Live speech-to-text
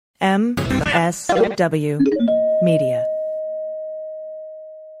MSW Media.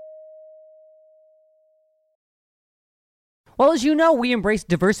 Well, as you know, we embrace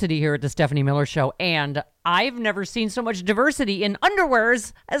diversity here at the Stephanie Miller Show, and I've never seen so much diversity in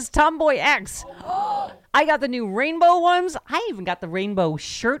underwears as Tomboy X. I got the new rainbow ones. I even got the rainbow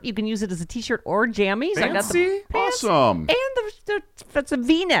shirt. You can use it as a t-shirt or jammies. Fancy? I got the pants Awesome. and it's a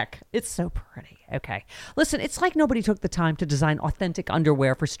V-neck. It's so pretty. Okay. Listen, it's like nobody took the time to design authentic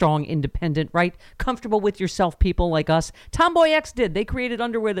underwear for strong, independent, right? Comfortable with yourself people like us. Tomboy X did. They created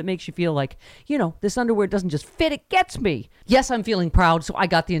underwear that makes you feel like, you know, this underwear doesn't just fit, it gets me. Yes, I'm feeling proud, so I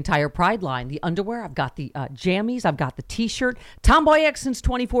got the entire Pride line. The underwear, I've got the jammies, I've got the t-shirt. Tomboy X since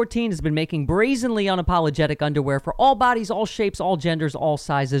 2014 has been making brazenly unapologetic underwear for all bodies, all shapes, all genders, all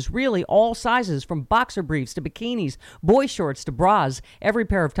sizes. Really, all sizes, from boxer briefs to bikinis, boy shorts to bras. Every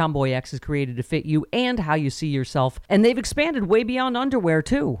pair of Tomboy X is created to fit you and how you see yourself. And they've expanded way beyond underwear,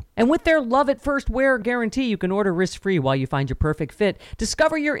 too. And with their love at first wear guarantee, you can order risk-free while you find your perfect fit.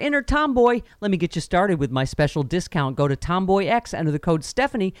 Discover your inner tomboy. Let me get you started with my special discount. Go to Tomboy X, enter the code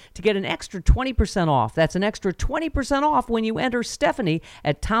Stephanie to get an extra 20% off. That's an extra 20% off when you enter Stephanie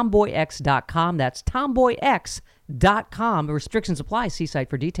at tomboyx.com. That's tomboyx.com. Restrictions apply. See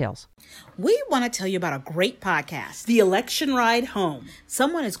site for details. We want to tell you about a great podcast. The Election Ride Home.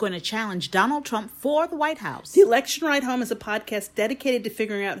 Someone is going to challenge Donald Trump for the White House. The Election Ride Home is a podcast dedicated to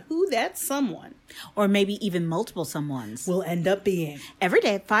figuring out who that someone, or maybe even multiple someones, will end up being. Every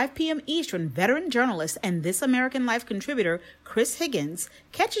day at 5 p.m. Eastern, veteran journalist and This American Life contributor Chris Higgins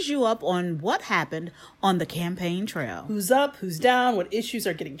catches you up on what happened on the campaign trail. Who's up, who's down, what issues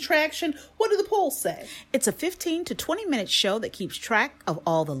are getting traction, what do the polls say? It's a 15 to 20-minute show that keeps track of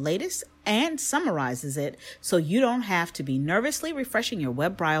all the latest and summarizes it so you don't have to be nervously refreshing your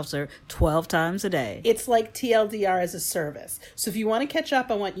web browser 12 times a day. It's like TLDR as a service. So if you want to catch up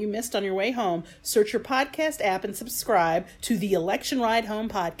on what you missed on your way home, search your podcast app and subscribe to the Election Ride Home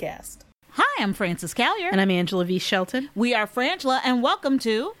podcast. Hi, I'm Frances Callier. And I'm Angela V. Shelton. We are Frangela, and welcome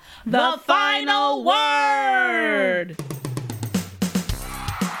to The Final Word.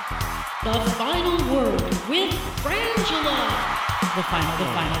 The Final Word with Frangela. The final word.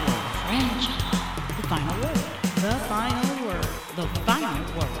 Frangela. The final word. The final word. The final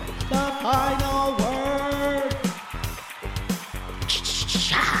word. The final word.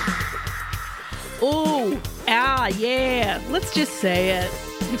 Ooh, yeah. Let's just say it.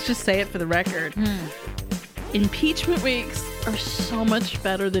 Let's just say it for the record. Impeachment weeks are so much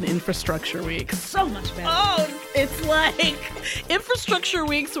better than infrastructure weeks. So much better. Oh, it's like infrastructure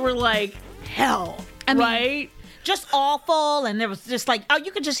weeks were like hell, right? Just awful, and there was just like,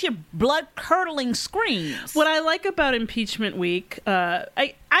 you could just hear blood-curdling screams. What I like about impeachment week,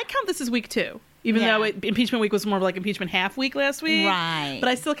 I count this as week 2. Even though impeachment week was more of like impeachment half week last week. Right. But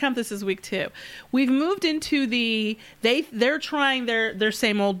I still count this as week 2. We've moved into they're trying their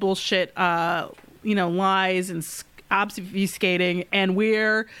same old bullshit, lies and obfuscating, and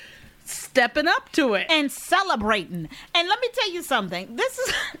we're stepping up to it. And celebrating. And let me tell you something. This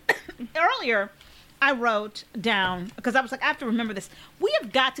is, earlier, I wrote down, because I was like, I have to remember this. We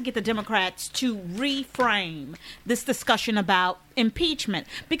have got to get the Democrats to reframe this discussion about impeachment.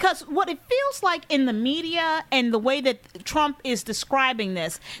 Because what it feels like in the media and the way that Trump is describing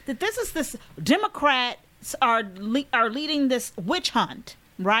this, that this Democrats are leading this witch hunt,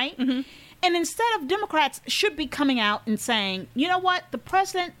 right? Mm-hmm. And instead of Democrats should be coming out and saying, you know what, the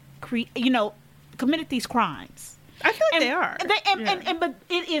president, committed these crimes. I feel like they are. But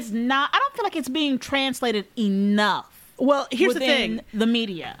it is not. I don't feel like it's being translated enough. Well, here's the thing: the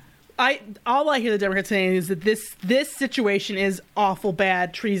media. All I hear the Democrats saying is that this situation is awful,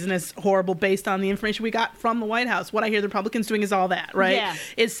 bad, treasonous, horrible, based on the information we got from the White House. What I hear the Republicans doing is all that, right? Yeah.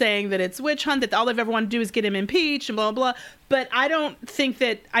 Is saying that it's witch hunt, that all they've ever wanted to do is get him impeached and blah, blah, blah. But I don't think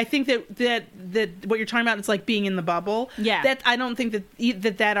that, I think that what you're talking about is like being in the bubble. Yeah. I don't think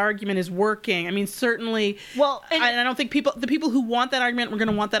that argument is working. I mean, certainly, well, I don't think the people who want that argument, we're going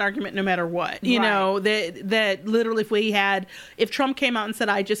to want that argument no matter what. You know, that literally if Trump came out and said,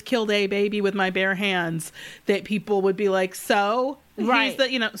 I just killed a baby with my bare hands, that people would be like, so? Right.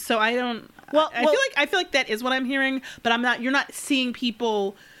 So I don't, I feel like that is what I'm hearing, but you're not seeing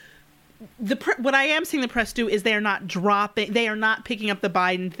people. What I am seeing the press do is they are not picking up the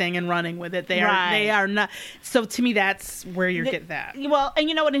Biden thing and running with it. They are not. So to me, that's where you get that. Well, and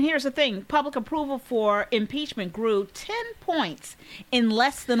you know what? And here's the thing: public approval for impeachment grew 10 points in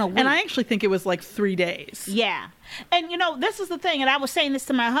less than a week. And I actually think it was like 3 days. Yeah. And, this is the thing. And I was saying this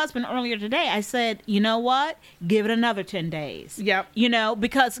to my husband earlier today. I said, you know what? Give it another 10 days. Yep.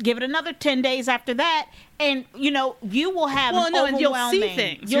 Because give it another 10 days after that, And you will have and you'll see overwhelming-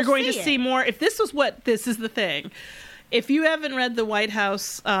 things. you'll You're going to it. see more. If this is the thing. If you haven't read the White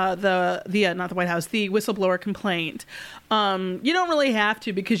House, not the White House, the whistleblower complaint, you don't really have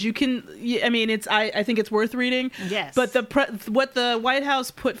to, because you can. I mean, I think it's worth reading. Yes. But what the White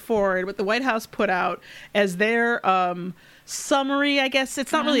House put forward, what the White House put out as their summary, I guess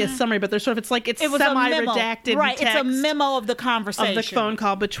it's not really a summary, but it's semi-redacted. Right, text it's a memo of the conversation. of the phone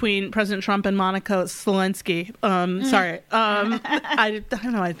call between President Trump and Monica Zelensky. Sorry, I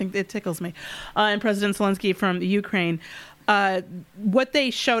don't know. I think it tickles me. And President Zelensky from the Ukraine. What they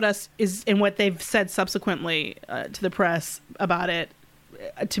showed us is, and what they've said subsequently to the press about it.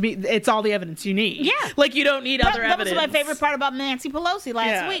 To me, it's all the evidence you need. Yeah. Like, you don't need other evidence. That was my favorite part about Nancy Pelosi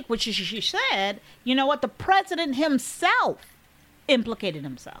last week, which she said, you know what, the president himself implicated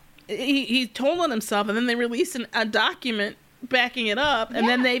himself. He told on himself, and then they released a document backing it up, and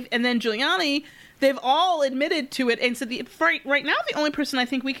then Giuliani, they've all admitted to it, and said right now the only person I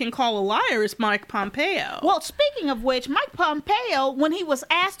think we can call a liar is Mike Pompeo. Well, speaking of which, Mike Pompeo, when he was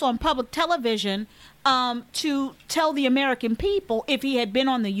asked on public television to tell the American people if he had been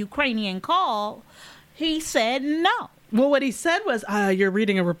on the Ukrainian call, he said no. Well, what he said was, "You're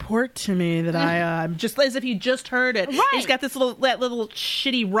reading a report to me that I'm just," as if he just heard it. Right. He's got that little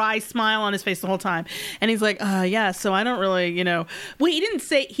shitty wry smile on his face the whole time, and he's like, "Yeah, so I don't really, Well, he didn't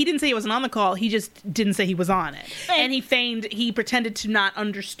say he wasn't on the call. He just didn't say he was on it, and he pretended to not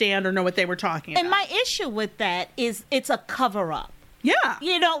understand or know what they were talking about. And my issue with that is it's a cover up. Yeah.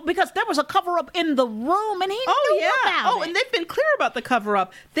 Because there was a cover-up in the room, and he knew about it. And they've been clear about the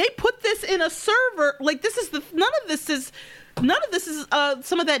cover-up. They put this in a server. Like, none of this is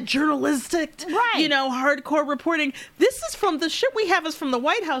some of that journalistic, hardcore reporting. This is from the shit we have is from the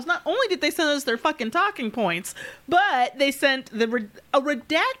White House. Not only did they send us their fucking talking points, but they sent a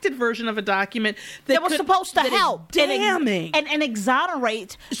redacted version of a document that was supposed to help damning and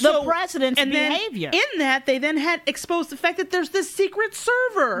exonerate the president's behavior. In that, they then had exposed the fact that there's this secret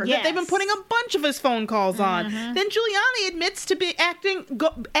server that they've been putting a bunch of his phone calls on. Then Giuliani admits to be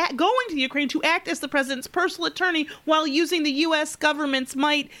going to Ukraine to act as the president's personal attorney while using the U.S. government's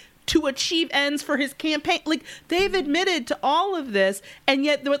might to achieve ends for his campaign. Like, they've admitted to all of this, and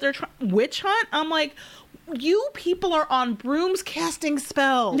yet what they're trying, witch hunt? I'm like, you people are on brooms casting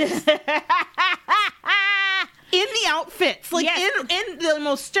spells. In the outfits, like in the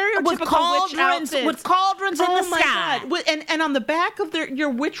most stereotypical witch outfits, with cauldrons in the sky. God. And on the back of your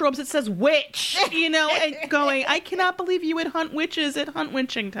witch robes it says witch, and going, I cannot believe you would hunt witches at hunt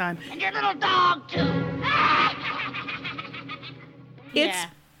witching time. And your little dog, too.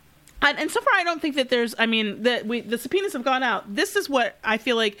 And so far I don't think that there's, the subpoenas have gone out. This is what I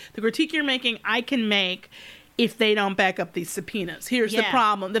feel like the critique you're making I can make if they don't back up these subpoenas. Here's the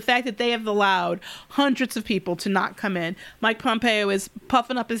problem. The fact that they have allowed hundreds of people to not come in. Mike Pompeo is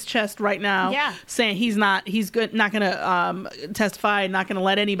puffing up his chest right now, saying he's not going to testify, not going to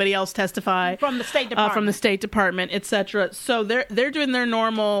let anybody else testify. From the State Department. etc. So they're doing their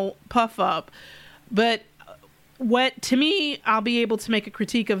normal puff up. But what, to me, I'll be able to make a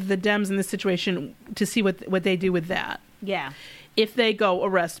critique of the Dems in this situation to see what they do with that. Yeah. If they go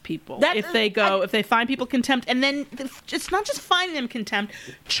arrest people, if they find people contempt, and then it's not just finding them contempt,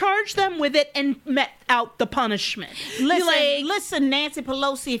 charge them with it and met out the punishment. Listen, Nancy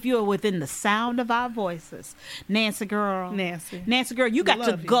Pelosi, if you are within the sound of our voices, Nancy girl, you got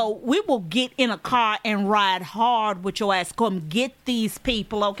to go. We will get in a car and ride hard with your ass. Come get these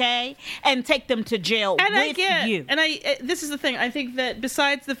people, okay, and take them to jail with you. And this is the thing. I think that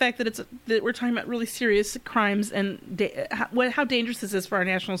besides the fact that that we're talking about really serious crimes and how dangerous this is for our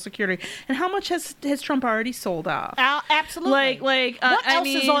national security, and how much has Trump already sold off? Absolutely. What else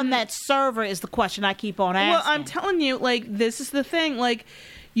is on that server is the question I keep on asking. Well, I'm telling you, this is the thing.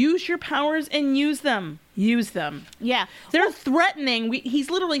 Use your powers and use them. Yeah. They're threatening.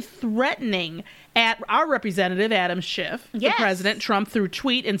 He's literally threatening at our representative, Adam Schiff, the president, Trump, through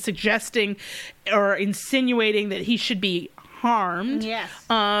tweet and suggesting or insinuating that he should be harmed. Yes.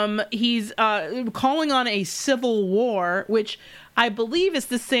 He's calling on a civil war, which I believe is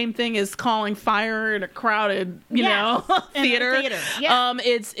the same thing as calling fire in a crowded, theater. Yeah.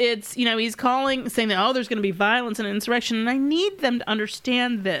 It's he's saying that there's going to be violence and insurrection, and I need them to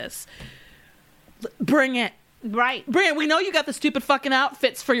understand this. Bring it. Right. Bring it. We know you got the stupid fucking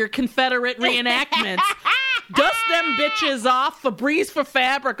outfits for your Confederate reenactments. Dust them bitches off, Febreze for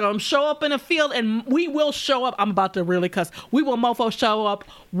fabric them, show up in a field, and we will show up. I'm about to really cuss. We will mofo show up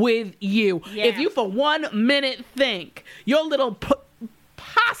with you. Yeah. If you for 1 minute think your little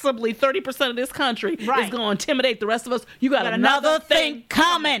possibly 30% of this country is going to intimidate the rest of us, you got another thing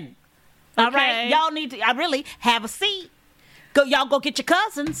coming. All right, y'all need to. I really have a seat. Y'all go get your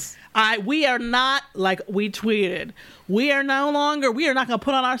cousins. We are not, like we tweeted, we are not going to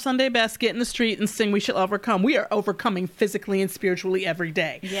put on our Sunday best, get in the street and sing We Shall Overcome. We are overcoming physically and spiritually every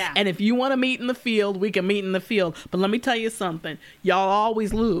day. Yeah. And if you want to meet in the field, we can meet in the field. But let me tell you something. Y'all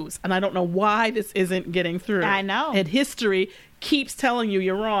always lose. And I don't know why this isn't getting through. I know. And history keeps telling you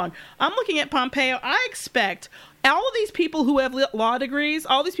you're wrong. I'm looking at Pompeo. I expect all of these people who have law degrees,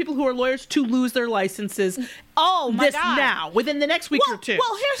 all these people who are lawyers, to lose their licenses. Oh my God! Now, within the next week or two.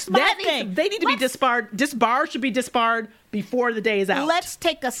 Well, here's my thing. They need to be disbarred. Disbarred should be disbarred before the day is out. Let's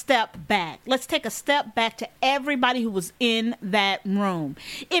take a step back. Let's take a step back to everybody who was in that room.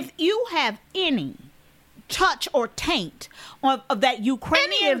 If you have any touch or taint of that Ukrainian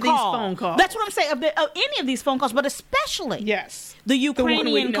any of these phone calls. That's what I'm saying. Of any of these phone calls, but especially the Ukrainian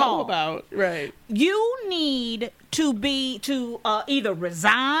the one we call know about. Right. You need to either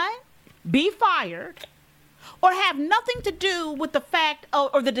resign, be fired, or have nothing to do with the fact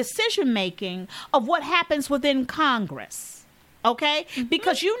or the decision making of what happens within Congress. Okay,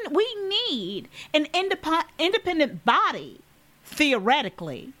 because we need an independent body,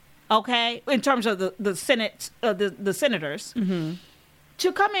 theoretically. Okay, in terms of the Senate, the senators,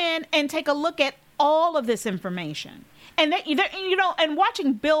 to come in and take a look at all of this information. And and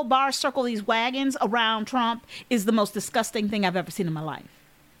watching Bill Barr circle these wagons around Trump is the most disgusting thing I've ever seen in my life.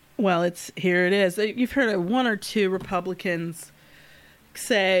 Well, here it is. You've heard of one or two Republicans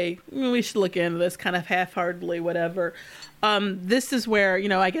say we should look into this kind of half-heartedly, whatever. This is where,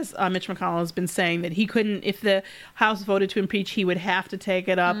 I guess Mitch McConnell has been saying that he couldn't, if the House voted to impeach, he would have to take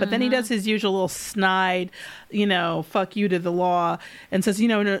it up. But then he does his usual little snide, fuck you to the law, and says,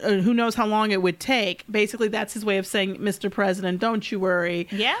 who knows how long it would take. Basically, that's his way of saying, Mr. President, don't you worry.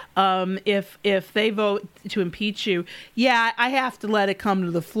 Yeah. If they vote to impeach you, I have to let it come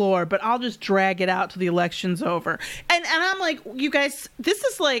to the floor, but I'll just drag it out till the election's over. And I'm like, you guys, this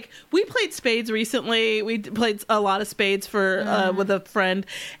is like, we played spades recently. We played a lot of spades with a friend,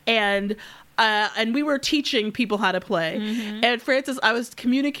 and we were teaching people how to play. And Francis, I was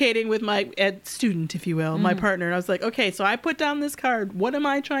communicating with my student, if you will, my partner, and I was like, okay, so I put down this card. What am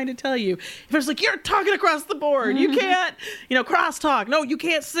I trying to tell you? He was like, you're talking across the board. You can't, crosstalk. No, you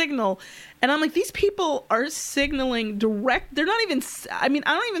can't signal. And I'm like, these people are signaling direct. They're not even, I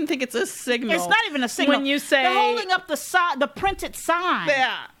don't even think it's a signal. It's not even a signal. When you say, they're holding up the printed sign.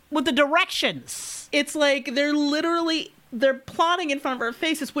 Yeah. With the directions. It's like they're plotting in front of our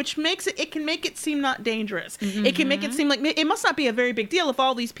faces, which makes it can make it seem not dangerous. It can make it seem like it must not be a very big deal if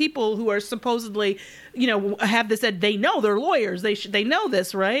all these people who are supposedly, have this, they know, they're lawyers. They know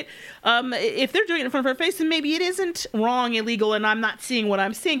this, right? If they're doing it in front of our face, then maybe it isn't wrong, illegal, and I'm not seeing what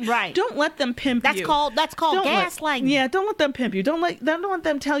I'm seeing. Right. Don't let them pimp you. That's called gaslighting. Don't let them pimp you. Don't let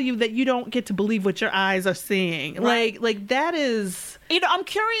them tell you that you don't get to believe what your eyes are seeing. Right. Like that is. I'm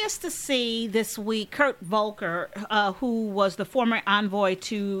curious to see this week, Kurt Volker, who was the former envoy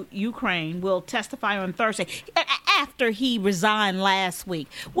to Ukraine, will testify on Thursday after he resigned last week.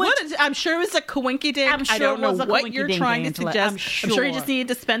 I'm sure it was a coinkydink. I don't know what you're trying to suggest. I'm sure he just needed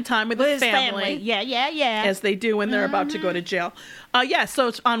to spend time with his family. Yeah. As they do when they're about to go to jail. So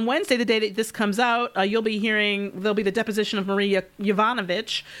it's on Wednesday, the day that this comes out, you'll be hearing, there'll be the deposition of Maria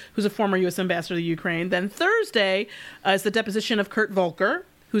Yovanovitch, who's a former U.S. ambassador to Ukraine. Then Thursday is the deposition of Kurt Volker,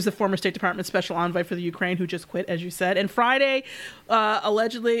 who's the former State Department special envoy for the Ukraine, who just quit, as you said. And Friday,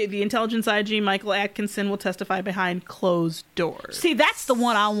 allegedly, the intelligence IG, Michael Atkinson, will testify behind closed doors. See, that's the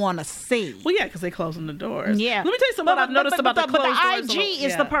one I want to see. Well, yeah, because they close the doors. Yeah. Let me tell you something I've noticed about the closed doors. But the IG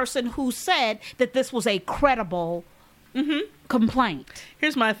is the person who said that this was a credible complaint.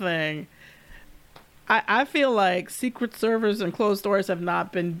 Here's my thing. I feel like secret servers and closed doors have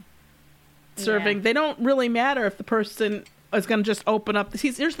not been serving. Yeah. They don't really matter if the person is going to just open up.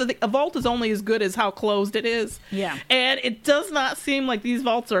 Here's the thing. A vault is only as good as how closed it is. Yeah. And it does not seem like these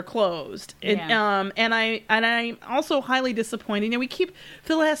vaults are closed. Yeah. And I'm also highly disappointed. We keep, for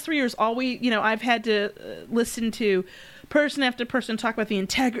the last 3 years, I've had to listen to person after person talk about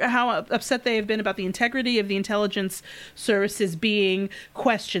how upset they have been about the integrity of the intelligence services being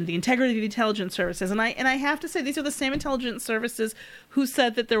questioned, the integrity of the intelligence services. And I have to say, these are the same intelligence services who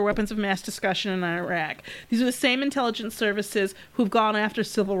said that there were weapons of mass destruction in Iraq. These are the same intelligence services who've gone after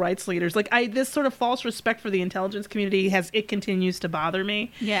civil rights leaders. This sort of false respect for the intelligence community continues to bother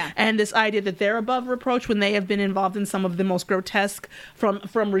me. Yeah. And this idea that they're above reproach when they have been involved in some of the most grotesque,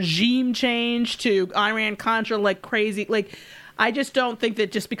 from regime change to Iran-Contra, crazy, I just don't think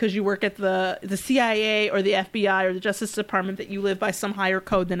that just because you work at the CIA or the FBI or the Justice Department that you live by some higher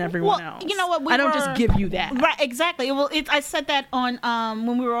code than everyone else. You know what? I don't just give you that. Right, exactly. Well, I said that on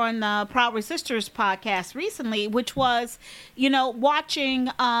when we were on the Proud Resistors podcast recently, which was, watching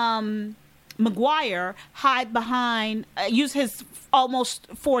McGuire hide behind, use his almost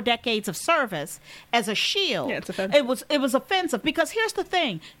 4 decades of service as a shield. Yeah, it's offensive. It was offensive because here's the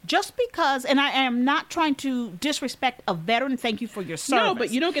thing: just because, and I am not trying to disrespect a veteran. Thank you for your service. No, but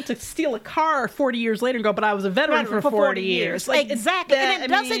you don't get to steal a car 40 years later and go, but I was a veteran for 40 years. Like, exactly. And it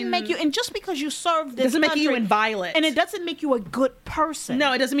doesn't make you, and just because you serve this doesn't make country, you inviolate. and it doesn't make you a good person.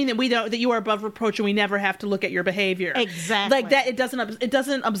 No, it doesn't mean that you are above reproach and we never have to look at your behavior. Exactly. Like that, it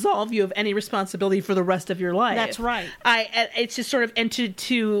doesn't absolve you of any responsibility for the rest of your life. That's right. It's just sort of, and to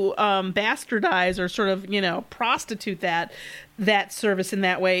bastardize or sort of, prostitute that service in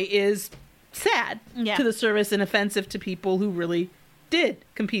that way is sad to the service and offensive to people who really did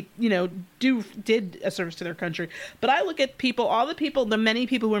compete, did a service to their country. But I look at the many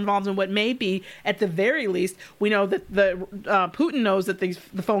people who are involved in what may be, at the very least, we know that Putin knows that the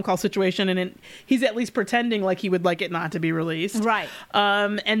phone call situation, and he's at least pretending like he would like it not to be released. Right.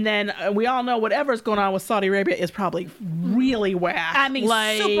 And then we all know whatever's going on with Saudi Arabia is probably really whack. I mean,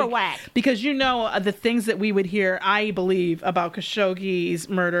 super whack. Because the things that we would hear, I believe, about Khashoggi's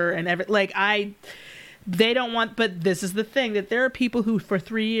murder and they don't want, but this is the thing, that there are people who for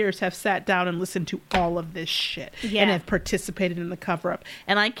 3 years have sat down and listened to all of this shit and have participated in the cover-up.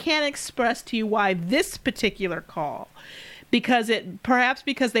 And I can't express to you why this particular call, because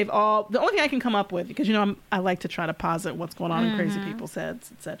they've all, the only thing I can come up with, because I like to try to posit what's going on in crazy people's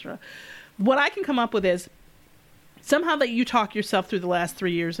heads, etc. What I can come up with is somehow that you talk yourself through the last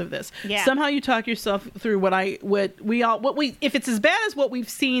 3 years of this. Yeah. Somehow you talk yourself through if it's as bad as what we've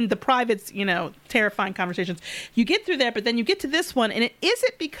seen, the privates, terrifying conversations, you get through that, but then you get to this one, and is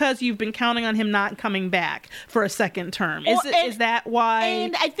it because you've been counting on him not coming back for a second term? Is that why?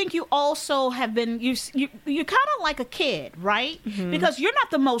 And I think you also have been, you're kind of like a kid, right? Mm-hmm. Because you're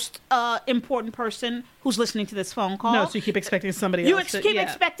not the most important person who's listening to this phone call. No, so you keep expecting somebody else. You keep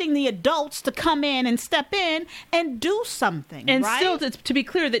expecting the adults to come in and step in and do something, and right? still, to be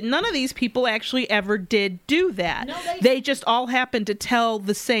clear, that none of these people actually ever did do that. No, they just all happened to tell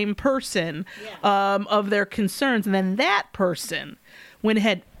the same person of their concerns, and then that person went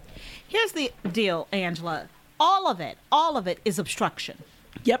ahead. Here's the deal, Angela. All of it is obstruction.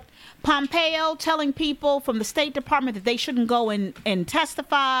 Yep. Pompeo telling people from the State Department that they shouldn't go and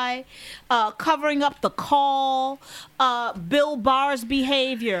testify, covering up the call, Bill Barr's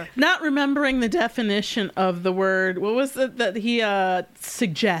behavior. Not remembering the definition of the word. What was it that he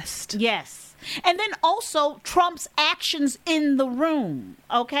suggest? Yes. And then also Trump's actions in the room,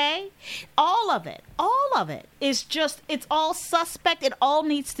 okay? All of it is just, it's all suspect. It all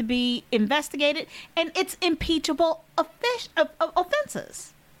needs to be investigated, and it's impeachable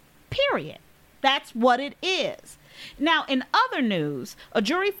offenses. Period. That's what it is. Now, in other news, a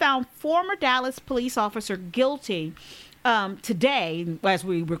jury found former Dallas police officer guilty today, as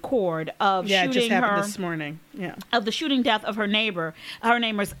we record, of shooting it just happened her this morning. Yeah, of the shooting death of her neighbor. Her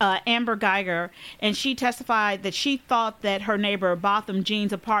name was Amber Geiger, and she testified that she thought that her neighbor Botham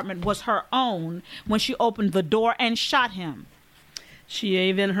Jean's apartment was her own when she opened the door and shot him.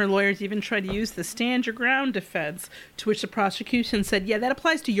 Her lawyers even tried to use the stand your ground defense, to which the prosecution said, yeah, that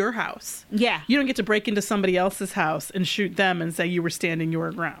applies to your house. Yeah. You don't get to break into somebody else's house and shoot them and say you were standing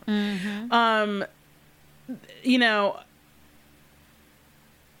your ground. Mm-hmm.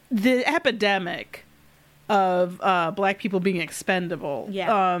 The epidemic of black people being expendable.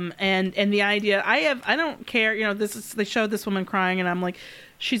 Yeah. And the idea, I don't care, they showed this woman crying and I'm like,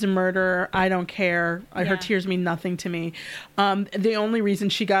 she's a murderer. I don't care. Her tears mean nothing to me. The only reason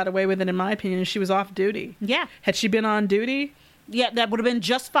she got away with it, in my opinion, is she was off duty. Yeah. Had she been on duty? Yeah, that would have been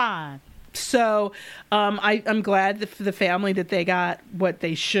just fine. So I'm glad for the family that they got what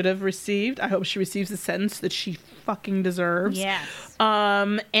they should have received. I hope she receives the sentence that she fucking deserves. Yes.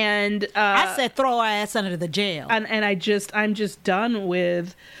 And I said throw her ass under the jail. And I'm just done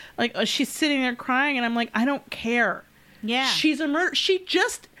with, like, she's sitting there crying, and I'm like, I don't care. Yeah. She's a murderer. She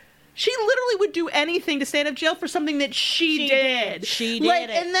literally would do anything to stay out of jail for something that she did. She did it.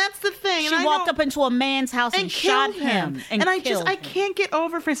 And that's the thing. She walked up into a man's house and shot him. And I can't get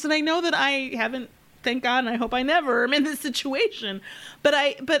over, for instance, I know that I haven't, thank God, and I hope I never am in this situation. But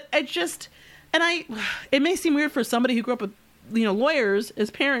it may seem weird for somebody who grew up with, lawyers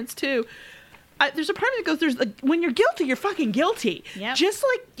as parents too. There's a part of me that goes, when you're guilty, you're fucking guilty. Yep. Just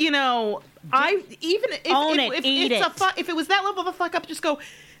like, if Own it, eat it. If it was that level of a fuck up, just go,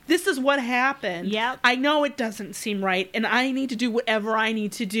 this is what happened. Yep. I know it doesn't seem right, and I need to do whatever I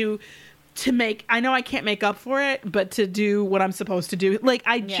need to do to make, I know I can't make up for it, but to do what I'm supposed to do. Like,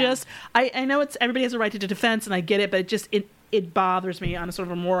 I know it's, everybody has a right to defense, and I get it, but it bothers me on a sort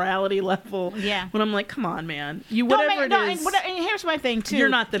of a morality level. Yeah. When I'm like, come on, man. And here's my thing too. You're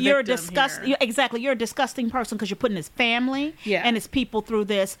not the victim here. Exactly. You're a disgusting person because you're putting his family and his people through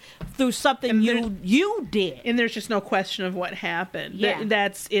something you did. And there's just no question of what happened. Yeah.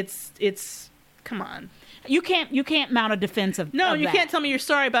 It's come on. You can't mount a defense of No, of you that. can't tell me you're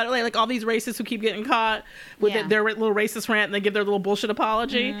sorry about it. Like all these racists who keep getting caught with their little racist rant and they give their little bullshit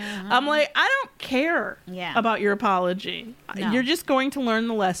apology. Mm-hmm. I'm like, I don't care Yeah. about your apology. No. You're just going to learn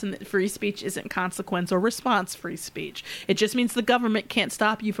the lesson that free speech isn't consequence or response free speech. It just means the government can't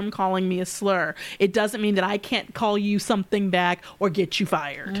stop you from calling me a slur. It doesn't mean that I can't call you something back or get you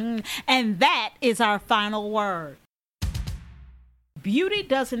fired. And that is our final word. Beauty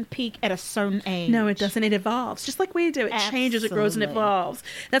doesn't peak at a certain age. No, it doesn't. It evolves. Just like we do. It changes, it grows, and it evolves.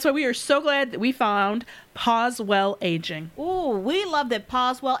 That's why we are so glad that we found Pause Well Aging. Ooh, we love that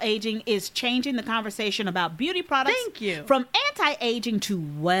Pause Well Aging is changing the conversation about beauty products. Thank you. From anti-aging to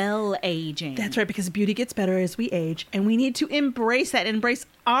well aging. That's right, because beauty gets better as we age, and we need to embrace that, embrace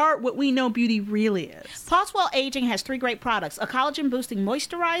what we know beauty really is. Pause Well Aging has 3 great products. A collagen boosting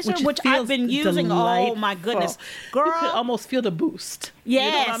moisturizer, which feels I've been using. delightful. Oh my goodness. Girl. You could almost feel the boost. Yes,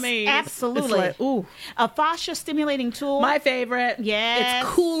 You know what I mean? absolutely. It's like, ooh. A fascia stimulating tool. My favorite. Yes.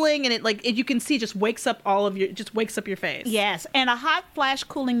 It's cooling, and you can see it just wakes up your face. Yes, and a hot flash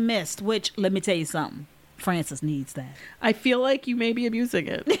cooling mist, which, let me tell you something, Francis needs that. I feel like you may be abusing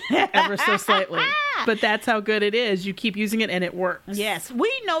it ever so slightly, but that's how good it is. You keep using it and it works. Yes, we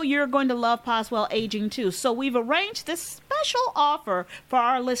know you're going to love Pause Well Aging too, so we've arranged this special offer for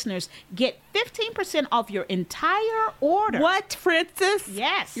our listeners. Get 15% off your entire order. What, Francis?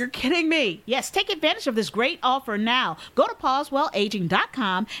 Yes. You're kidding me. Yes, take advantage of this great offer now. Go to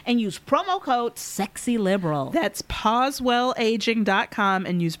pausewellaging.com and use promo code SEXYLIBERAL. That's pausewellaging.com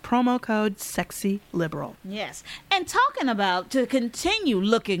and use promo code SEXYLIBERAL. Yes, and talking about to continue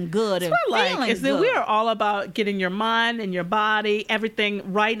looking good and feeling is that good. we are all about getting your mind and your body,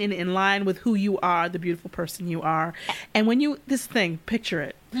 everything right and in line with who you are, the beautiful person you are. And when picture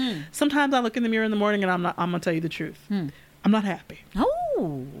it. Sometimes I look in the mirror in the morning and I'm gonna tell you the truth. I'm not happy. Oh.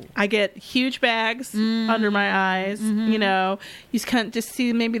 I get huge bags under my eyes. You know, you just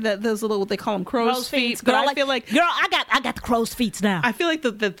see maybe those little, what they call them, crow's feet. But I feel like, girl, I got the crow's feet now. I feel like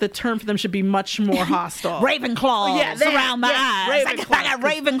the term for them should be much more hostile. Ravenclaws around my eyes. I got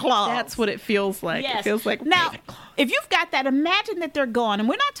Ravenclaws. That's what it feels like. Yes. It feels like now. Ravenclaw. If you've got that, imagine that they're gone. And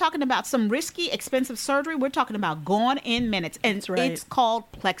we're not talking about some risky, expensive surgery. We're talking about gone in minutes. And That's right. It's called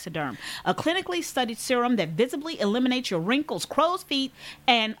Plexiderm, a clinically studied serum that visibly eliminates your wrinkles, crow's feet,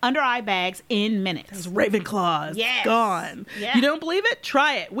 and under eye bags in minutes. Those Ravenclaws. Yes. Gone. Yeah. You don't believe it?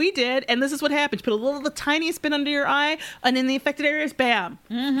 Try it. We did. And this is what happens. Put the tiniest bit under your eye, and in the affected areas, bam.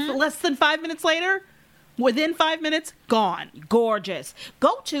 So less than 5 minutes later, within 5 minutes, gone. Gorgeous.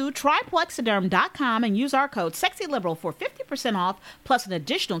 Go to tryplexiderm.com and use our code SEXYLIBERAL for 50% off plus an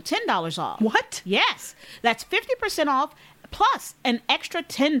additional $10 off. What? Yes. That's 50% off plus an extra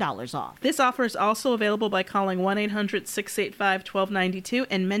 $10 off. This offer is also available by calling 1-800-685-1292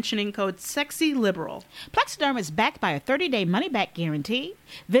 and mentioning code SEXYLIBERAL. Plexiderm is backed by a 30-day money-back guarantee.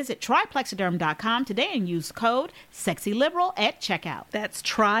 Visit tryplexiderm.com today and use code SEXYLIBERAL at checkout. That's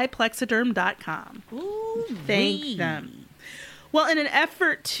tryplexiderm.com. Ooh, Thank them. Well, in an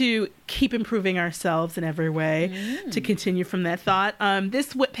effort to keep improving ourselves in every way, to continue from that thought,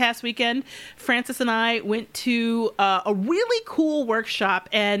 this past weekend, Francis and I went to a really cool workshop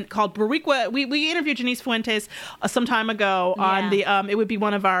called Boricua. We interviewed Janice Fuentes some time ago on the. It would be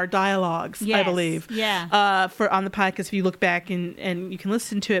one of our dialogues, I believe. Yeah. On the podcast, if you look back and you can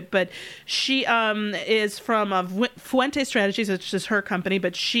listen to it. But she is from Fuentes Strategies, which is her company,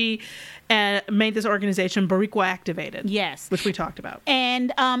 but she made this organization Boricua Activated. Yes. Which we talked about.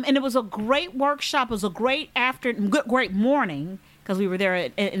 And it was a great workshop. It was a great great morning because we were there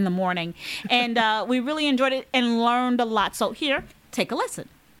in the morning. And we really enjoyed it and learned a lot. So here, take a listen.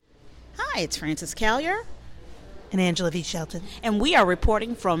 Hi, it's Frances Callier. And Angela V. Shelton. And we are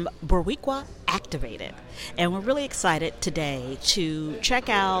reporting from Boricua Activated. And we're really excited today to check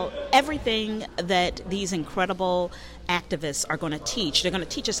out everything that these incredible activists are going to teach. They're going to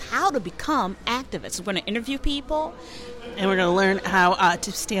teach us how to become activists. We're going to interview people. And we're going to learn how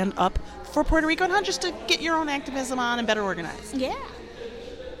to stand up for Puerto Rico and how just to get your own activism on and better organized. Yeah.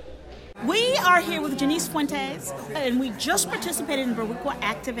 We are here with Janice Fuentes, and we just participated in Boricua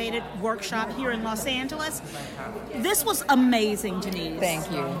Activated workshop here in Los Angeles. This was amazing, Janice.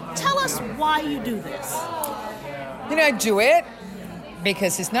 Thank you. Tell us why you do this. I do it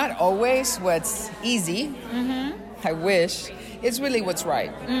because it's not always what's easy. I wish. It's really what's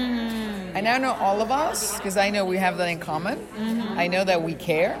right. And I know all of us, because I know we have that in common. I know that we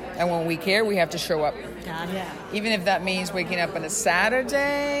care, and when we care, we have to show up. Even if that means waking up on a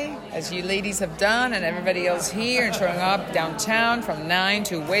Saturday, as you ladies have done, and everybody else here, and showing up downtown from 9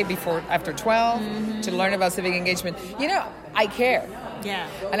 to way before, after 12, to learn about civic engagement. I care. Yeah.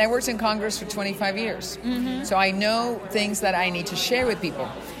 And I worked in Congress for 25 years. So I know things that I need to share with people.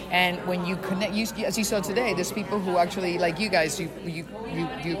 And when you connect, as you saw today, there's people who actually, like you guys, you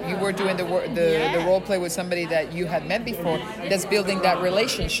were doing the role play with somebody that you had met before, that's building that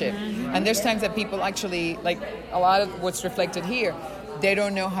relationship. And there's times that people actually, like a lot of what's reflected here, they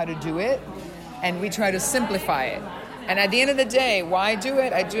don't know how to do it, and we try to simplify it. And at the end of the day, why I do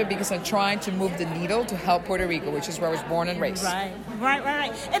it? I do it because I'm trying to move the needle to help Puerto Rico, which is where I was born and raised.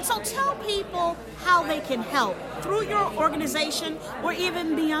 Right. And so tell people how they can help through your organization or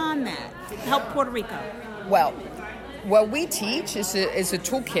even beyond that, help Puerto Rico. Well, what we teach is a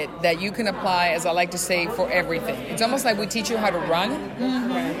toolkit that you can apply, as I like to say, for everything. It's almost like we teach you how to run,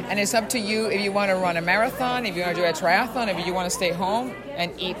 and it's up to you if you want to run a marathon, if you want to do a triathlon, if you want to stay home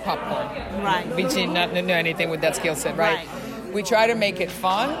and eat popcorn. Right. Between not know anything with that skill set, right? We try to make it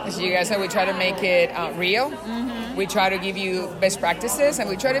fun. As you guys know, we try to make it real. We try to give you best practices, and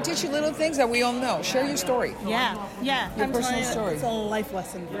we try to teach you little things that we all know. Share your story. Yeah. Your personal story. It's a life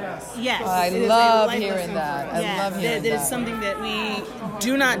lesson for us. Yes. I love hearing that. I love hearing that. It that. is something that we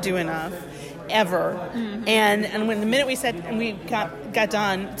do not do enough, ever. And when the minute we said, and we got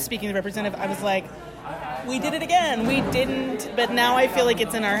done speaking to the representative, I was like, we did it again. We didn't, but now I feel like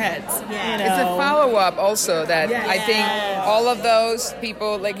it's in our heads. Yeah. It's a follow-up also that I think all of those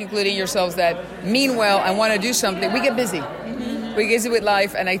people, like including yourselves, that mean well and want to do something, we get busy. We get busy with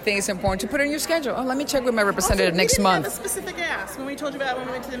life, and I think it's important to put it in your schedule. Oh, let me check with my representative next month. We didn't have a specific ask. When we told you about when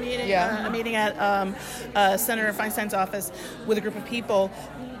we went to the meeting, Yeah. a meeting at Senator Feinstein's office with a group of people,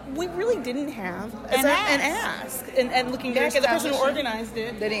 we really didn't have an ask. And looking back at the person who organized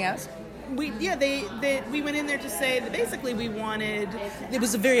it, They didn't ask? we went in there to say that basically we wanted, it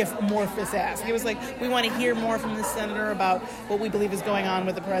was a very amorphous ask. It was like, we want to hear more from the senator about what we believe is going on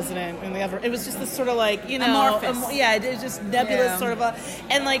with the president and the other. It was just this sort of like, amorphous. It was just nebulous sort of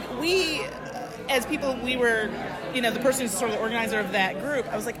and like we, as people, we were, the person who's sort of the organizer of that group,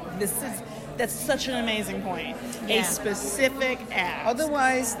 I was like, that's such an amazing point. Yeah. A specific ask.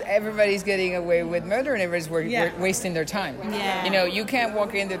 Otherwise, everybody's getting away with murder and everybody's wasting their time. Yeah. You can't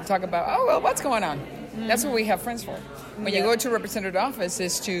walk in there to talk about, what's going on? That's what we have friends for. When you go to a representative office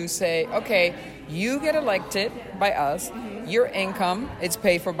is to say, okay, you get elected by us, your income, it's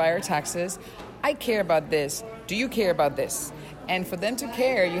paid for by our taxes. I care about this. Do you care about this? And for them to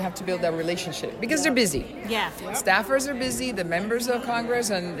care, you have to build that relationship because they're busy. Yeah. Staffers are busy, the members of Congress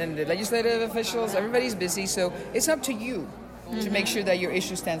and the legislative officials, everybody's busy. So it's up to you to make sure that your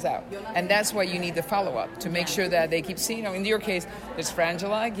issue stands out. And that's why you need the follow-up, to make sure that they keep seeing. In your case, there's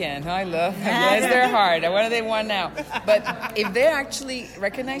Frangela again. I love them. Bless their heart. What do they want now? But if they actually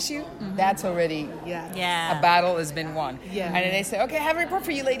recognize you, that's already Yeah. a battle has been won. Yeah. And then they say, okay, I have a report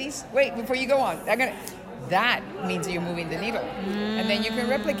for you, ladies. Wait, before you go on. That means you're moving the needle. And then you can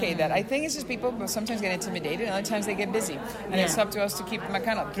replicate that. I think it's just people sometimes get intimidated, and other times they get busy. And it's up to us to keep them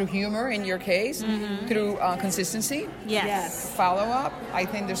accountable through humor, in your case, through consistency, Yes. follow-up. I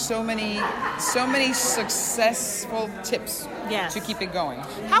think there's so many successful tips Yes. to keep it going.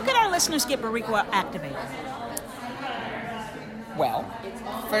 How can our listeners get Boricua activated? Well,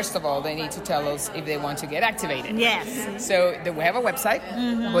 first of all, they need to tell us if they want to get activated. Yes. So we have a website,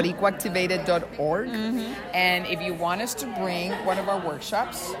 boricuaactivated.org. And if you want us to bring one of our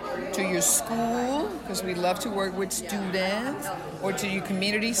workshops to your school, because we love to work with students, or to your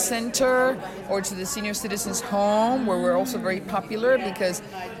community center, or to the senior citizens home, where we're also very popular, because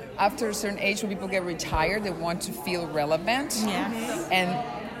after a certain age, when people get retired, they want to feel relevant. Yes. And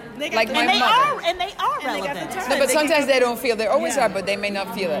They got like the my And they mother. are And they got relevant. the time. No, but They sometimes can- they don't feel. They always Yeah. are, but they may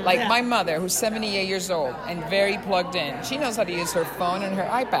not feel it. Like Yeah. my mother, who's 78 years old and very plugged in. She knows how to use her phone and her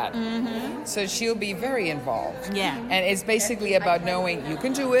iPad. So she'll be very involved. Yeah. And it's basically about knowing you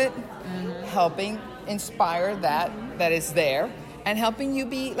can do it, helping inspire that is there, and helping you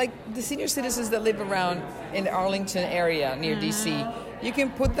be like the senior citizens that live around in the Arlington area near DC. You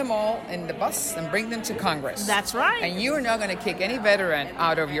can put them all in the bus and bring them to Congress. That's right. And you are not going to kick any veteran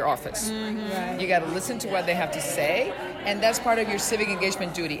out of your office. You got to listen to what they have to say, And that's part of your civic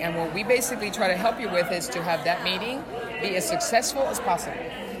engagement duty. And what we basically try to help you with is to have that meeting be as successful as possible.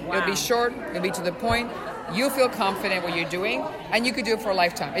 Wow. It'll be short, it'll be to the point. You feel confident what you're doing, and you could do it for a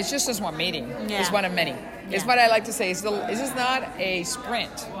lifetime. It's just this one meeting. Yeah. It's one of many. Yeah. It's what I like to say. This is not a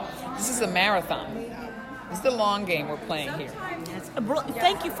sprint. This is a marathon. It's the long game we're playing here.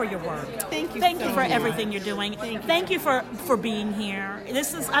 Thank you for your work. Thank you for everything you're doing. Thank you for being here.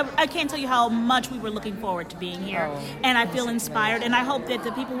 This is I can't tell you how much we were looking forward to being here, and I feel inspired. And I hope that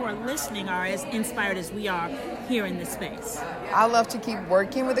the people who are listening are as inspired as we are here in this space. I love to keep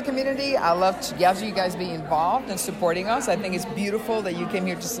working with the community. I love to have you guys be involved and supporting us. I think it's beautiful that you came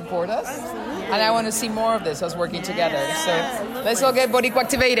here to support us, and I want to see more of this, us working together. So let's all get Boricua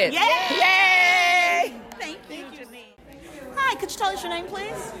activated. Yay! Thank you. Hi, could you tell us your name,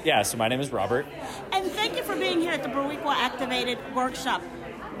 please? Yeah, so my name is Robert. And thank you for being here at the Boricua Activated workshop.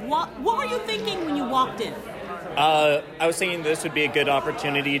 What were you thinking when you walked in? I was thinking this would be a good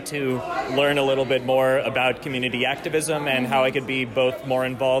opportunity to learn a little bit more about community activism and how I could be both more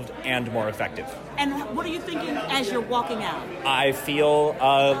involved and more effective. And what are you thinking as you're walking out? I feel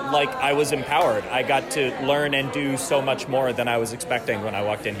like I was empowered. I got to learn and do so much more than I was expecting when I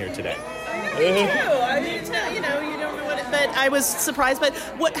walked in here today. Me too. I mean, you don't know what but I was surprised. But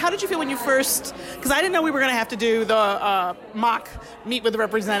how did you feel when you first, because I didn't know we were going to have to do the mock meet with the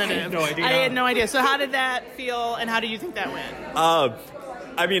representative. I had no idea. I had no idea. So how did that feel, and how do you think that went?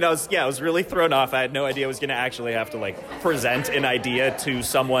 I mean, I was really thrown off. I had no idea I was going to actually have to, present an idea to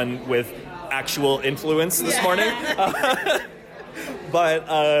someone with actual influence this morning.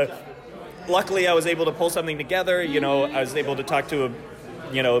 But luckily I was able to pull something together. I was able to talk to a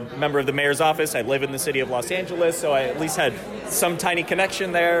member of the mayor's office. I live in the city of Los Angeles, so I at least had some tiny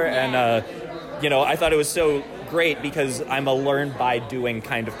connection there. And, I thought it was so great because I'm a learn by doing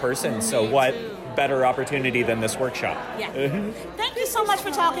kind of person. So what better opportunity than this workshop? Yeah. Thank you so much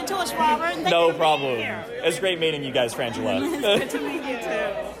for talking to us, Robert. No problem. It was great meeting you guys, Frangela. Good to meet you,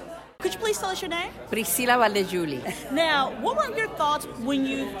 too. Could you please tell us your name? Priscilla Valdejuli. Now, what were your thoughts when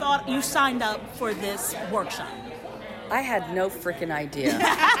you thought you signed up for this workshop? I had no freaking idea.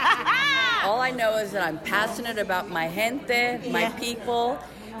 All I know is that I'm passionate about my gente, my people,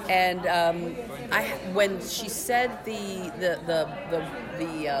 and when she said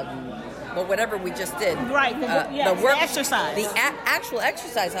whatever we just did, right? The exercise, the actual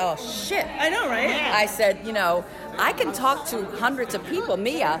exercise. Oh shit! I know, right? Yeah. I said, I can talk to hundreds of people.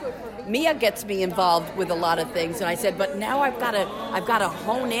 Mia gets me involved with a lot of things, and I said, but now I've got to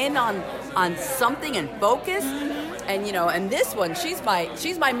hone in on something and focus. And and this one, she's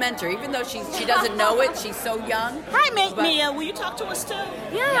my mentor, even though she doesn't know it. She's so young. Hi, Mia. Will you talk to us too?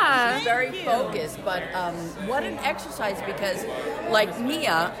 Yeah, she's very focused. But what an exercise, because like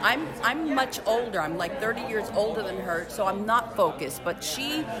Mia, I'm much older. I'm like 30 years older than her, so I'm not focused. But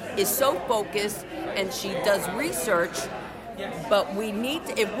she is so focused, and she does research. But we need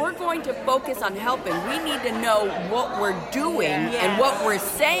to, if we're going to focus on helping, we need to know what we're doing and what we're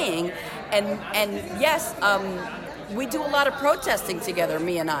saying. And yes, we do a lot of protesting together,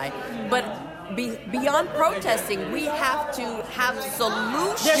 me and I. But beyond protesting, we have to have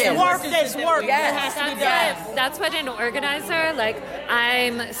solutions. There's work. Yes. That's what an organizer,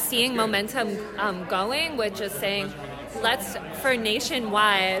 I'm seeing momentum going, which is saying, let's, for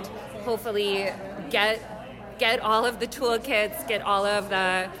nationwide, hopefully get all of the toolkits, get all of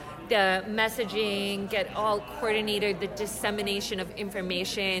the messaging, get all coordinated, the dissemination of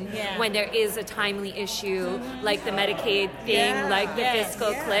information when there is a timely issue like the Medicaid thing, like the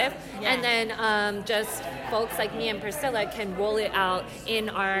fiscal cliff. And then just folks like me and Priscilla can roll it out in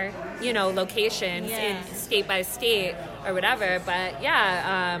our, locations, in state by state or whatever. But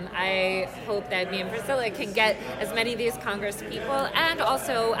I hope that me and Priscilla can get as many of these Congress people and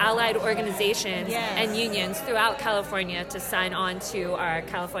also allied organizations and unions throughout California to sign on to our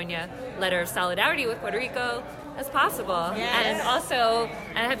California Letter of Solidarity with Puerto Rico as possible. Yes. And also,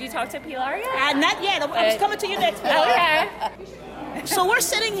 have you talked to Pilar yet? Not yet. I was coming to you next. Okay. So we're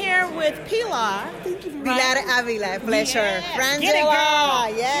sitting here with Pilar. Thank you. Pilar Avila, pleasure. Yes. Frangela, Get it,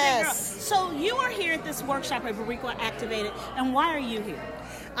 girl. yes. So you are here at this workshop at Boricua Activated, and why are you here?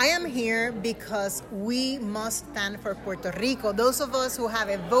 I am here because we must stand for Puerto Rico. Those of us who have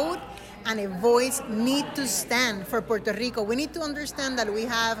a vote and a voice need to stand for Puerto Rico. We need to understand that we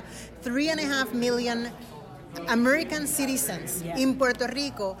have 3.5 million American citizens in Puerto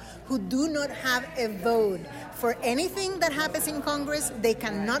Rico who do not have a vote for anything that happens in Congress. They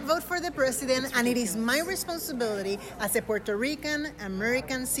cannot vote for the president, and it is my responsibility as a Puerto Rican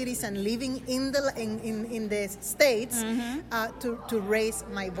American citizen living in the states to raise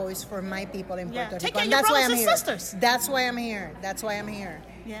my voice for my people in Puerto Rico. Take care And of your that's why brothers I'm and here. sisters. That's why I'm here. That's why I'm here.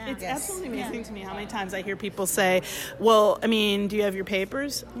 Yeah. It's absolutely amazing to me how many times I hear people say, well, I mean, do you have your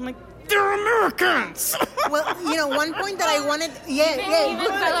papers? I'm like, they're Americans. Well, one point that I wanted, Even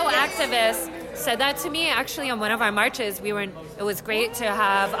fellow activists said that to me actually on one of our marches. It was great to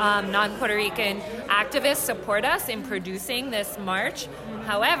have non-Puerto Rican activists support us in producing this march.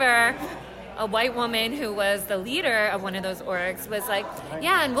 However, a white woman who was the leader of one of those orgs was like,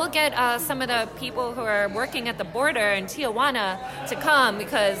 yeah, and we'll get some of the people who are working at the border in Tijuana to come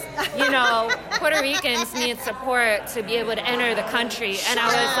because, Puerto Ricans need support to be able to enter the country. And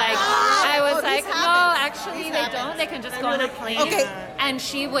I was like, no, actually they don't. They can just go on a plane. Okay. And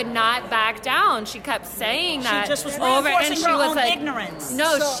she would not back down. She kept saying that She just was over, and reinforcing she her was own like, ignorance.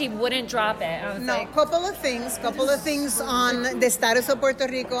 no, So- she wouldn't drop it. I was like, couple of things on the status of Puerto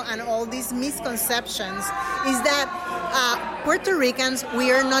Rico and all these misconceptions is that Puerto Ricans,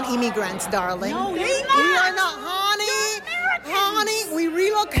 we are not immigrants, darling. No, you're We are not, honey, we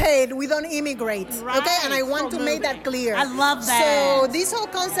relocate, we don't immigrate, okay? And I want to make that clear. I love that. So this whole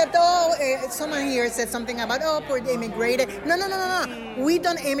concept, someone here said something about, we're immigrated. No. We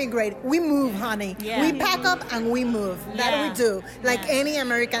don't immigrate, we move, honey. Yeah. We pack up and we move. That Yeah. we do, like any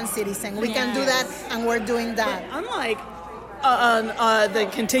American citizen. We can do that, and we're doing that. Unlike the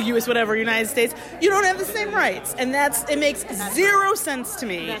contiguous whatever United States, you don't have the same rights, and it makes zero sense to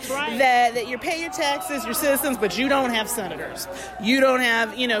me. That's right. That you pay your taxes, your citizens, but you don't have senators. You don't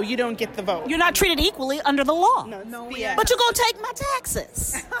have, you don't get the vote. You're not treated equally under the law. No, But you're going to take my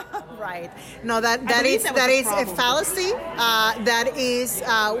taxes. Right. No, that believe is that was that the is a problem. fallacy. That is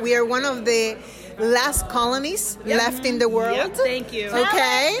we are one of the last colonies left in the world. Yep, thank you.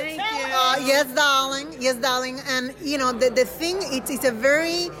 Okay. Thank you. Yes, darling. And the thing, it's a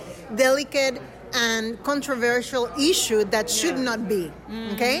very delicate and controversial issue that should not be.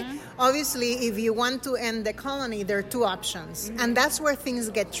 Okay. Obviously, if you want to end the colony, there are two options, and that's where things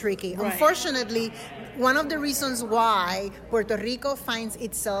get tricky. Right. Unfortunately, one of the reasons why Puerto Rico finds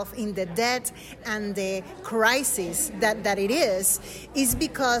itself in the debt and the crisis that it is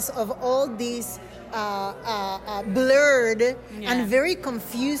because of all these blurred and very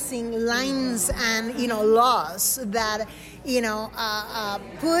confusing lines and laws that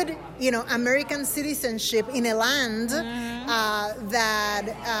put American citizenship in a land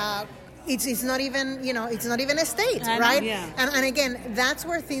that it's not even it's not even a state, right? Yeah. And again, that's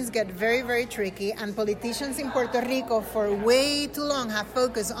where things get very, very tricky, and politicians in Puerto Rico for way too long have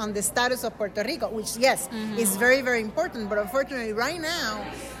focused on the status of Puerto Rico, which is very, very important, but unfortunately right now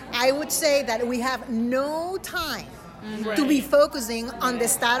I would say that we have no time to be focusing on the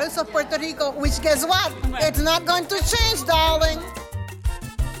status of Puerto Rico, which guess what? It's not going to change, darling.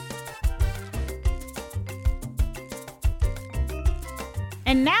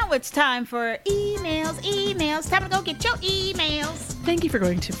 And now it's time for emails. Time to go get your emails. Thank you for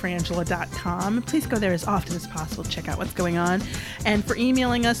going to frangela.com. Please go there as often as possible to check out what's going on. And for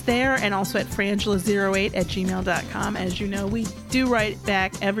emailing us there, and also at frangela08@gmail.com. As you know, we do write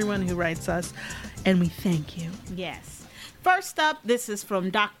back everyone who writes us, and we thank you. Yes. First up, this is from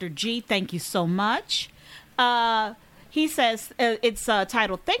Dr. G. Thank you so much. He says, it's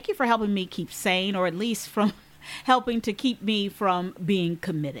titled, "Thank you for helping me keep sane, or at least from helping to keep me from being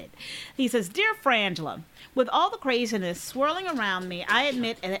committed." He says, "Dear Frangela, with all the craziness swirling around me, I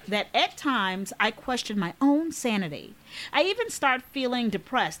admit that at times I question my own sanity. I even start feeling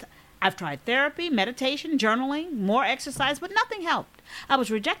depressed. I've tried therapy, meditation, journaling, more exercise, but nothing helped. I was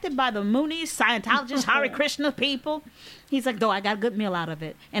rejected by the Moonies, Scientologists, Hare Krishna people." He's like, "Though I got a good meal out of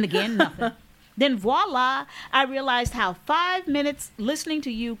it." And again, nothing. Then voila, I realized how 5 minutes listening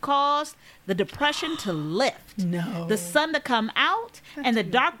to you caused the depression to lift. No. The sun to come out and the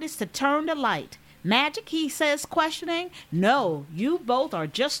darkness to turn to light. Magic, he says, questioning. No, you both are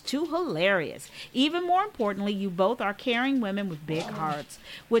just too hilarious. Even more importantly, you both are caring women with big hearts,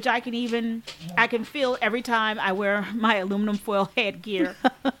 which I can feel every time I wear my aluminum foil headgear.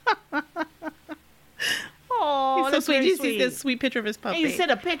 Oh, He's so that's sweet. very You see sweet. this sweet picture of his puppy. And he sent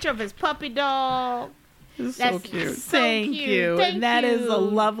a picture of his puppy dog. That's so cute. So Thank cute. you. Thank And that is you. a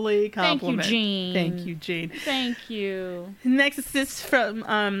lovely compliment. Jean. Thank you, Jean. Thank you. Next is this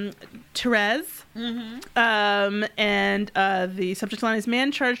from Therese. And the subject line is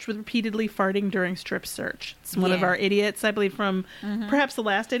man charged with repeatedly farting during strip search. It's one of our idiots, I believe, from perhaps the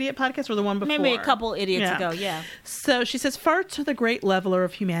last Idiot podcast or the one before. Maybe a couple idiots ago, yeah. So she says, farts are the great leveler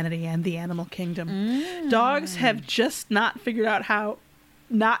of humanity and the animal kingdom. Dogs have just not figured out how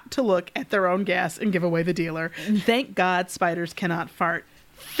not to look at their own gas and give away the dealer. Thank God spiders cannot fart.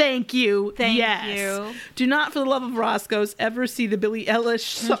 Thank you. Thank yes. you. Do not, for the love of Roscoe's, ever see the Billie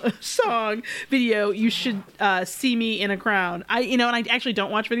Eilish song video. You should see me in a crown. And I actually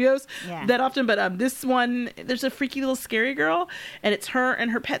don't watch videos that often, but this one, there's a freaky little scary girl, and it's her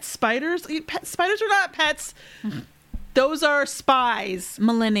and her pet spiders. Spiders are not pets. Those are spies.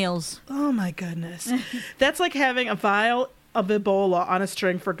 Millennials. Oh my goodness. That's like having a vial of Ebola on a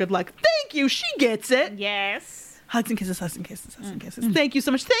string for good luck. Thank you. She gets it. Yes. Hugs and kisses, hugs and kisses, hugs and kisses. Thank you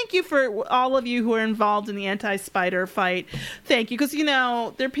so much. Thank you for all of you who are involved in the anti-spider fight. Thank you. Because,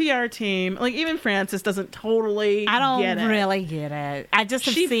 their PR team, like even Frances doesn't totally I don't get it. really get it. I just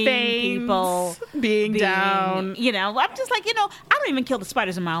have She seen feigns people being down. I'm just like, I don't even kill the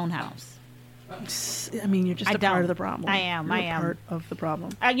spiders in my own house. I mean, you're just part of the problem. I am. You're part of the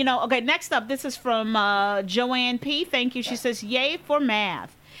problem. Okay, next up, this is from Joanne P. Thank you. She says, yay for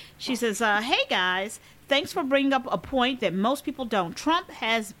math. She says, hey, guys, thanks for bringing up a point that most people don't. Trump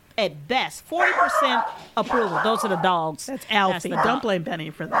has, at best, 40% approval. Those are the dogs. That's Alfie. Don't blame Benny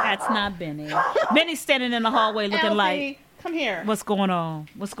for that. That's not Benny. Benny's standing in the hallway looking Alfie, like, come here. What's going on?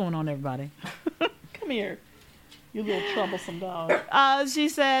 What's going on, everybody? Come here. You little troublesome dog. She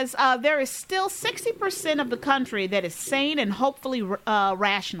says, there is still 60% of the country that is sane and hopefully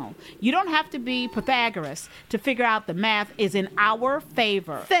rational. You don't have to be Pythagoras to figure out the math is in our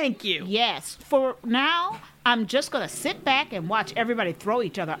favor. Thank you. Yes. For now, I'm just going to sit back and watch everybody throw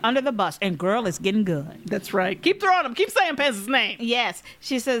each other under the bus. And girl, it's getting good. That's right. Keep throwing them. Keep saying Pez's name. Yes.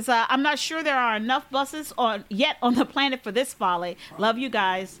 She says, I'm not sure there are enough buses yet on the planet for this folly. Love you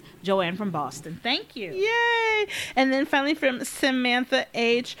guys. Joanne from Boston. Thank you. Yay. And then finally from Samantha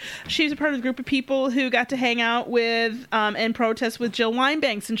H. She's a part of the group of people who got to hang out with and protest with Jill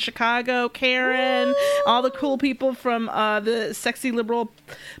Wine-Banks in Chicago, Karen, all the cool people from the Sexy Liberal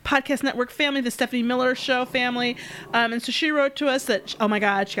Podcast Network family, the Stephanie Miller Show family. And so she wrote to us that, oh my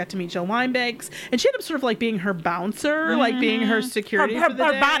God, she got to meet Jill Wine-Banks. And she ended up sort of like being her bouncer, like being her security for the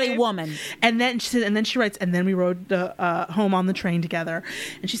day. Her body woman. And then she writes, and then we rode home on the train together.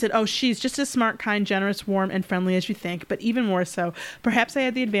 And she said, oh, she's just as smart, kind, generous, warm, and friendly as you think, but even more so. Perhaps I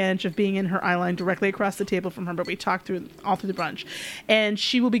had the advantage of being in her eye line directly across the table from her, but we talked all through the brunch. And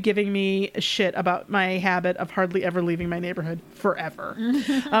she will be giving me shit about my habit of hardly ever leaving my neighborhood forever.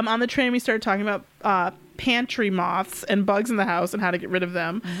 On the train, we started talking about pantry moths and bugs in the house and how to get rid of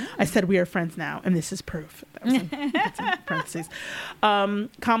them. I said, we are friends now, and this is proof. That's in parentheses.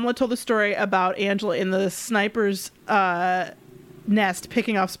 Kamala told the story about Angela in the sniper's nest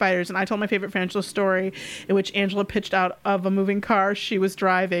picking off spiders, and I told my favorite Frangela story in which Angela pitched out of a moving car she was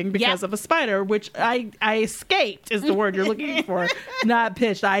driving because of a spider, which I escaped is the word you're looking for. Not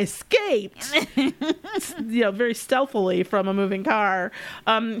pitched. I escaped, very stealthily from a moving car.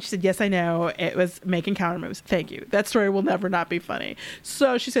 She said, yes, I know. It was making counter moves. Thank you. That story will never not be funny.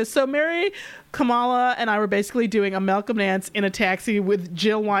 So she says, so Mary, Kamala, and I were basically doing a Malcolm Nance in a taxi with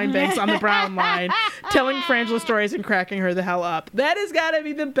Jill Wine-Banks on the Brown line, telling Frangela stories and cracking her the hell up. That has got to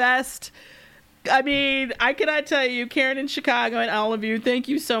be the best. I mean, I cannot tell you, Karen in Chicago and all of you, thank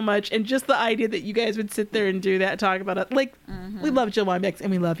you so much. And just the idea that you guys would sit there and do that, talk about it. Like, we love Jill Wine-Banks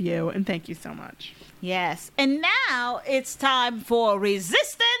and we love you. And thank you so much. Yes. And now it's time for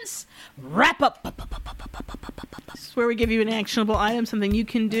Resistance Wrap Up. This is where we give you an actionable item, something you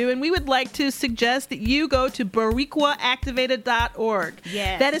can do. And we would like to suggest that you go to BoricuaActivated.org.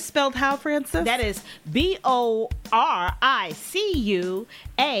 Yes. That is spelled how, Frances? That is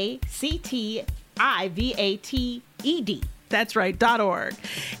BORICUACTIVATED. That's right, .org.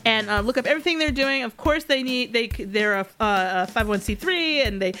 And look up everything they're doing. Of course, they're a 501c3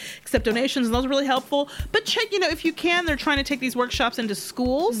 and they accept donations, and those are really helpful. But check, if you can, they're trying to take these workshops into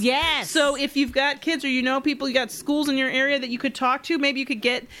schools. Yes. So if you've got kids or people, you got schools in your area that you could talk to, maybe you could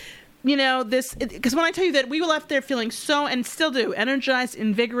get this, because when I tell you that we were left there feeling so, and still do, energized,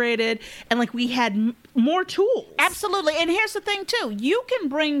 invigorated, and like we had more tools. Absolutely. And here's the thing too, you can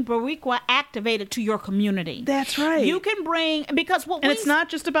bring Boricua Activated to your community. That's right. You can bring, because it's not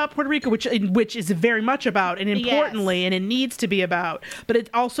just about Puerto Rico, which is very much about, and importantly, and it needs to be about, but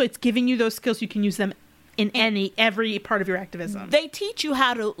it's giving you those skills. You can use them in every part of your activism. They teach you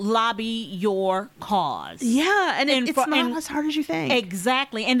how to lobby your cause. Yeah, and it's not as hard as you think.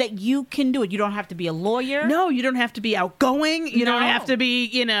 Exactly, and that you can do it. You don't have to be a lawyer. No, you don't have to be outgoing. You don't have to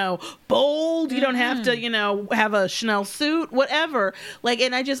be, bold. You don't have to, have a Chanel suit, whatever.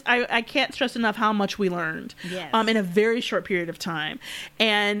 And I can't stress enough how much we learned in a very short period of time.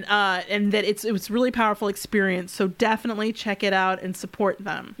 And that it was really powerful experience. So definitely check it out and support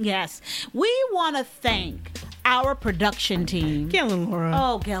them. Yes. We want to thank our production team. Gail and Laura.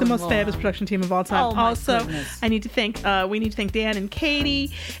 Oh, Gail the and most Laura. fabulous production team of all time. Oh, my also, goodness. we need to thank Dan and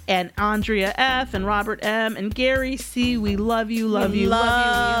Katie and Andrea F. and Robert M. and Gary C. We love you, love you,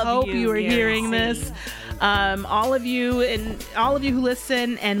 love you. We hope you are hearing this. All of you who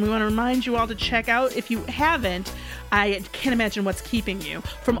listen, and we want to remind you all to check out, if you haven't, I can't imagine what's keeping you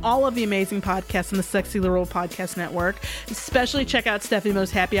from all of the amazing podcasts on the Sexy Literal Podcast Network. Especially check out Stephanie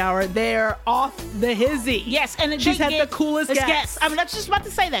Mo's Happy Hour. They're off the hizzy. Yes, and she's had the coolest guests. I was just about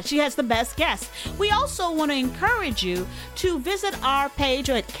to say that. She has the best guests. We also want to encourage you to visit our page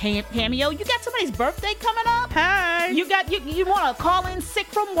at Cameo. You got somebody's birthday coming up? Hey. You want to call in sick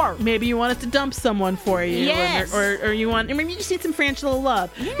from work. Maybe you want us to dump someone for you. Yes. Or maybe you just need some Frangela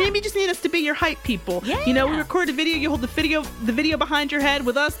love. Yeah. Maybe you just need us to be your hype people. Yeah. We record a video, you hold the video behind your head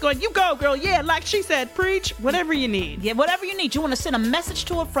with us going, you go, girl, yeah, like she said, preach, whatever you need. Yeah, whatever you need. You want to send a message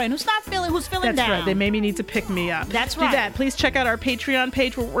to a friend who's feeling That's down. right. They maybe need to pick me up. That's Do right. that. Please check out our Patreon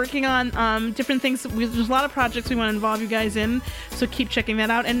page. We're working on different things. There's a lot of projects we want to involve you guys in, so keep checking that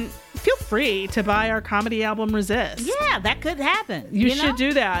out. And feel free to buy our comedy album Resist. Yeah, that could happen. You should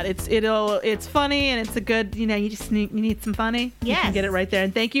do that. It's funny, and it's a good, you need some funny. Yes. You can get it right there.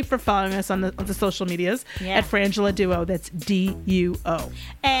 And thank you for following us on the social medias at Frangela Duo. That's DUO.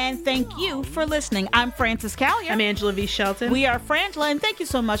 And thank you for listening. I'm Frances Callier. I'm Angela V. Shelton. We are Frangela, and thank you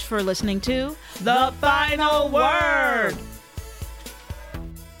so much for listening to The Final Word.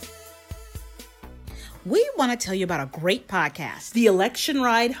 We want to tell you about a great podcast. The Election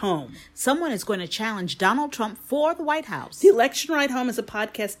Ride Home. Someone is going to challenge Donald Trump for the White House. The Election Ride Home is a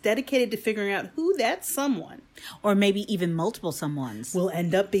podcast dedicated to figuring out who that someone, or maybe even multiple someones, will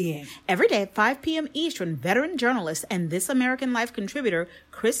end up being. Every day at 5 p.m. Eastern, veteran journalist and This American Life contributor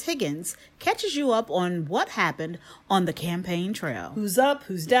Chris Higgins catches you up on what happened on the campaign trail. Who's up,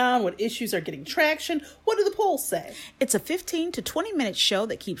 who's down, what issues are getting traction, what do the polls say? It's a 15 to 20-minute show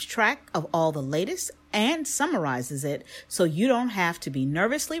that keeps track of all the latest and summarizes it so you don't have to be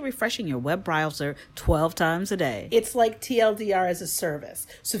nervously refreshing your web browser 12 times a day. It's like TLDR as a service.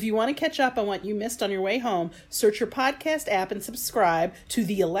 So if you want to catch up on what you missed on your way home, search your podcast app and subscribe to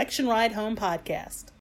the Election Ride Home podcast.